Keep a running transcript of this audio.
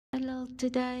Hello,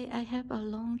 today I have a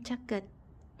long jacket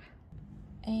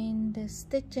and the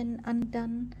stitching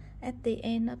undone at the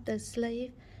end of the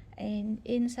sleeve, and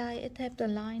inside it have the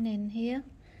lining here.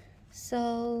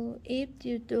 So if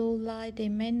you do like the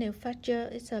manufacturer,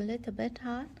 it's a little bit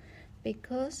hard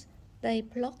because they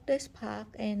block this part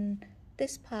and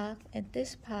this part and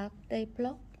this part, they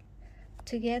block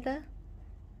together.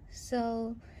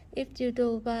 So if you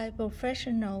do by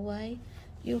professional way,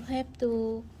 you have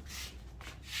to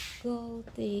go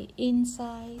the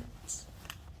inside.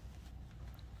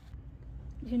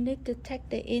 You need to take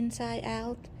the inside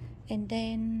out and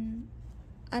then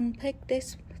unpick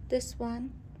this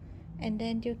one, and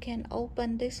then you can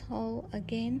open this hole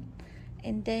again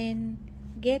and then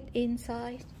get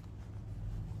inside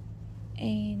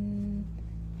and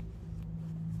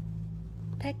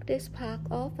take this part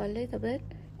off a little bit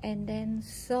and then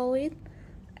sew it,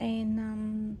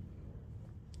 and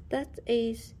that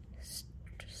is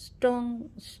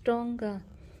stronger.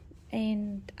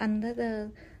 And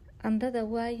another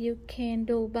way you can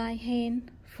do by hand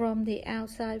from the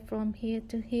outside from here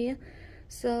to here.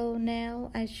 So now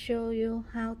I show you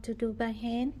how to do by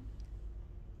hand.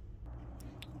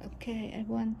 Okay, I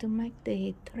want to make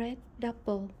the thread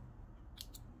double.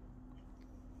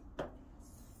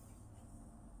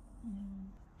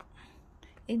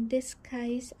 In this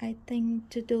case, I think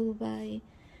to do by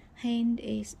hand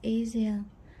is easier.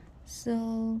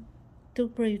 So to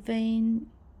prevent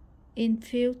in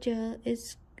future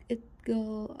it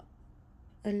go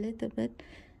a little bit,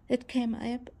 it came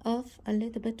up off a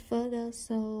little bit further,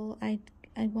 so I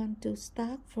want to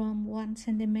start from 1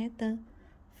 centimeter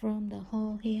from the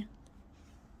hole here.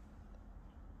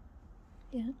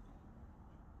 Yeah,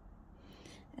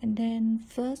 and then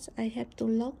first I have to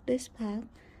lock this part.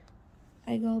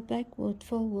 I go backward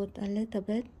forward a little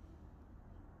bit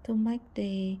to make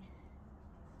the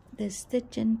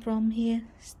stitching from here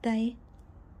stay.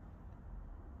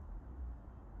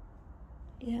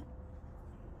 Yeah.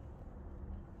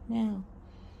 Now,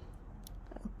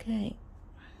 okay,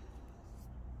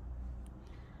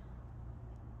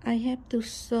 I have to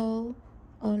sew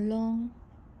along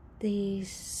the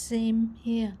seam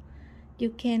here.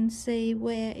 You can see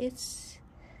where it's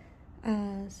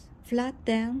flat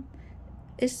down.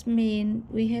 It means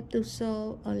we have to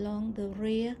sew along the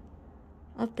rear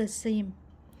of the seam.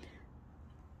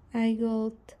 I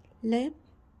go left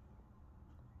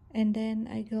and then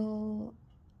I go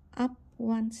up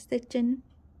 1 stitching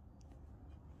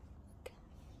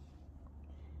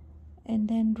and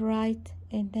then right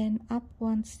and then up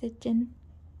 1 stitching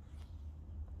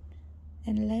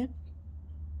and left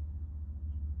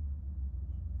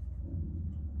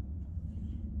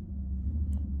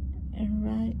and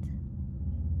right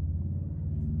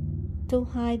to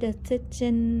hide the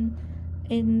stitching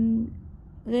in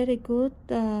very good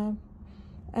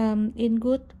in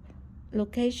good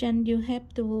location. You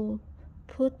have to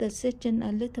put the stitching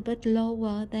a little bit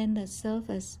lower than the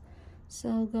surface,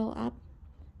 so go up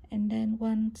and then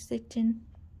 1 stitching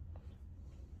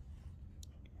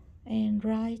and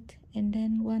right and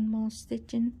then 1 more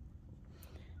stitching,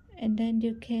 and then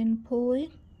you can pull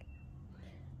it.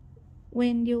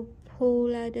 When you pull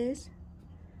like this,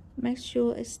 make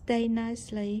sure it stay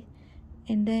nicely,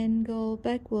 and then go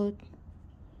backward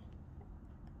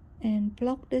and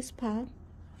block this part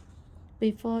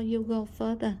before you go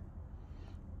further.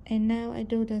 And now I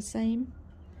do the same,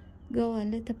 go a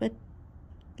little bit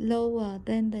lower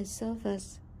than the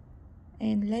surface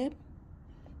and left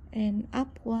and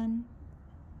up 1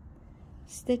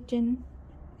 stitching,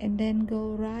 and then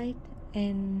go right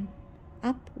and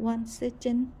up 1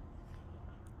 stitching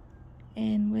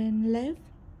and when left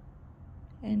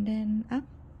and then up.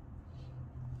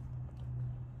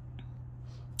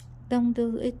 Don't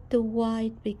do it too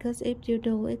wide, because if you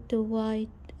do it too wide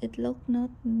it look not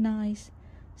nice.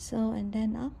 So and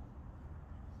then up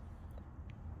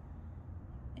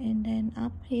and then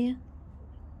up here.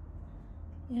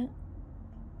 Yeah,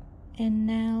 and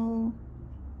now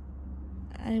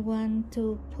I want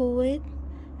to pull it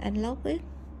and lock it,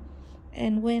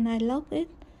 and when I lock it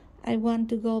I want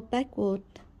to go backward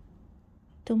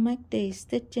to make the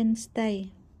stitching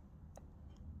stay,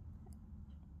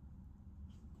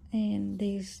 and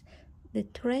the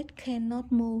thread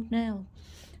cannot move now.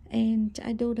 And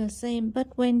I do the same,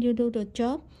 but when you do the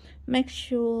job, make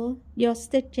sure your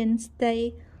stitching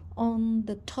stay on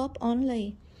the top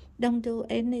only. Don't do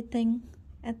anything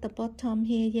at the bottom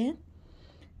here yet.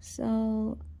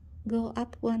 So go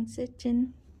up 1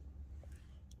 stitching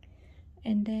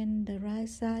and then the right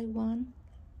side 1,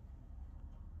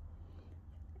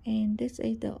 and this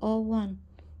is the old one.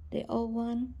 The old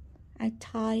one I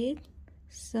tie it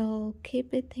so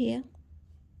keep it here,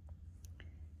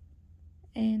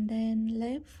 and then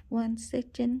left one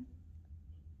stitching,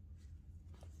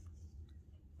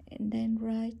 and then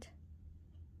right.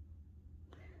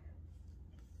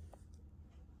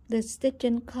 The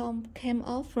stitching came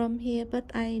off from here, but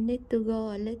I need to go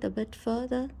a little bit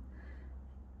further,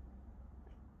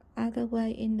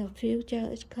 otherwise in the future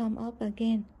it come up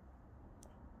again.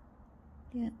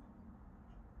 Yeah.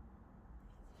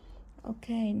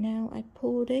 Okay, now I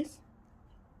pull this,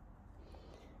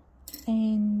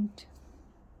 and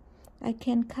I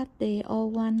can cut the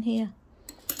old one here.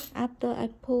 After I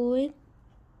pull it,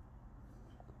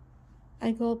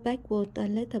 I go backward a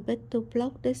little bit to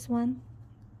block this one.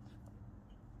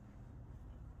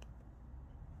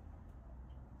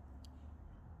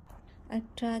 I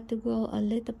try to go a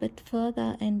little bit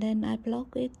further and then I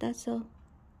block it, that's all.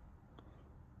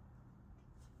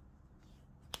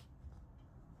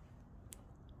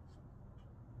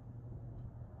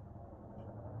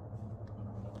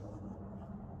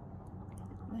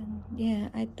 And yeah,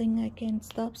 I think I can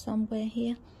stop somewhere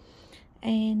here,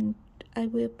 and I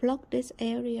will block this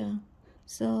area.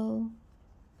 So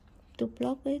to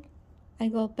block it, I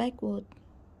go backward,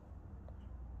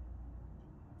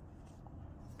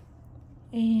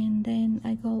 and then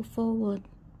I go forward,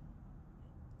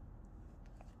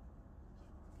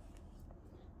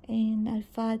 and I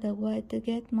find a way to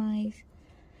get my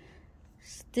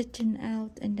stitching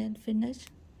out and then finish.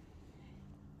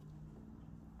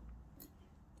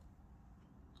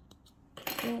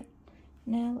 Yeah.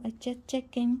 Now I just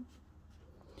checking.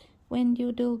 When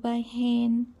you do by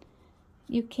hand,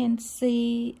 you can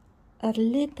see a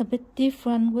little bit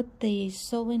different with the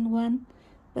sewing one,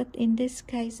 but in this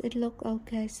case it look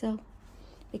okay. So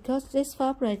because this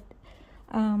fabric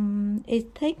is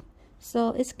thick, so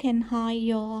it can hide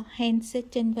your hand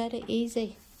stitching very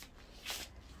easy.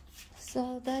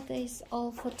 So that is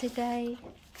all for today.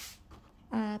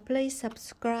 Please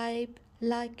subscribe,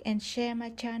 like and share my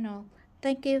channel.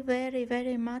 Thank you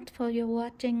very much for your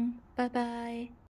watching. Bye bye.